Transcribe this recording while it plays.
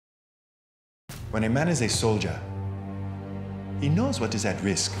When a man is a soldier, he knows what is at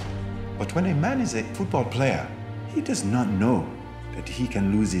risk. But when a man is a football player, he does not know that he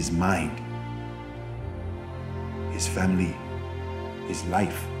can lose his mind, his family, his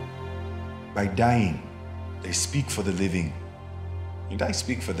life. By dying, they speak for the living, and I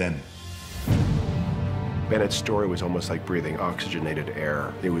speak for them. Bennet's story was almost like breathing oxygenated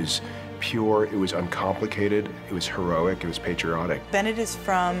air. It was pure, it was uncomplicated, it was heroic, it was patriotic. Bennett is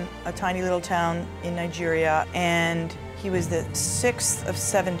from a tiny little town in Nigeria, and he was the 6th of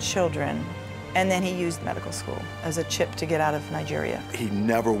 7 children, and then he used medical school as a chip to get out of Nigeria. He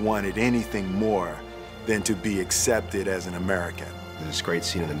never wanted anything more than to be accepted as an American. There's this great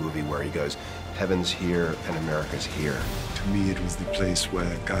scene in the movie where he goes, "Heaven's here and America's here." To me, it was the place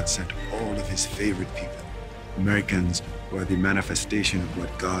where God sent all of his favorite people. Americans were the manifestation of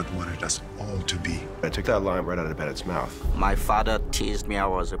what God wanted us all to be. I took that line right out of Bennett's mouth. My father teased me I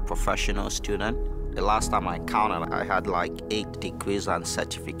was a professional student. The last time I counted, I had like 8 degrees and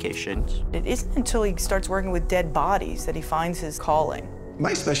certifications. It isn't until he starts working with dead bodies that he finds his calling.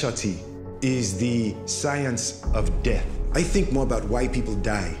 My specialty is the science of death. I think more about why people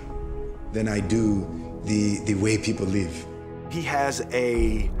die than I do the way people live. He has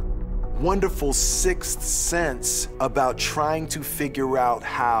a wonderful sixth sense about trying to figure out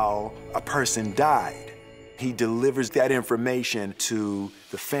how a person died. He delivers that information to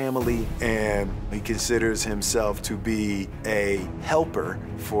the family, and he considers himself to be a helper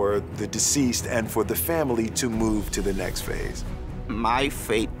for the deceased and for the family to move to the next phase. My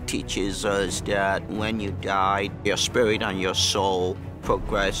faith teaches us that when you die, your spirit and your soul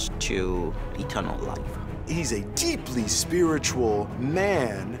progress to eternal life. He's a deeply spiritual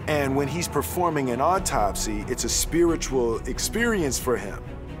man, and when he's performing an autopsy, it's a spiritual experience for him.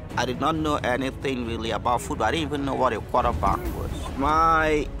 I did not know anything really about football. I didn't even know what a quarterback was.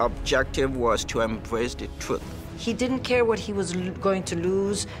 My objective was to embrace the truth. He didn't care what he was going to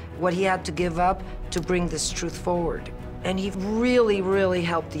lose, what he had to give up to bring this truth forward. And he really, really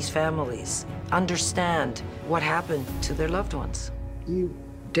helped these families understand what happened to their loved ones. You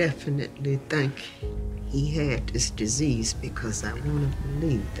definitely think he had this disease, because I want to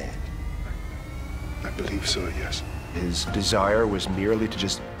believe that. I believe so, yes. His desire was merely to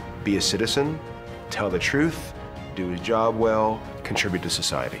just be a citizen, tell the truth, do his job well, contribute to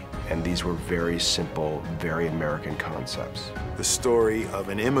society. And these were very simple, very American concepts. The story of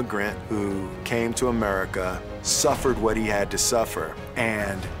an immigrant who came to America, suffered what he had to suffer,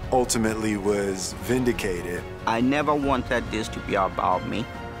 and ultimately was vindicated. I never wanted this to be about me,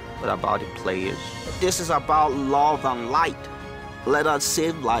 but about the players. This is about love and light. Let us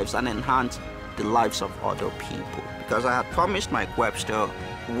save lives and enhance the lives of other people. Because I had promised Mike Webster,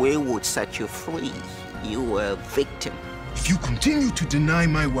 we would set you free. You were a victim. If you continue to deny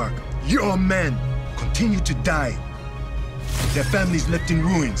my work, your men continue to die. Their families left in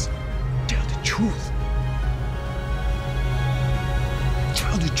ruins. Tell the truth.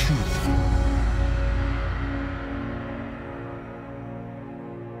 Tell the truth.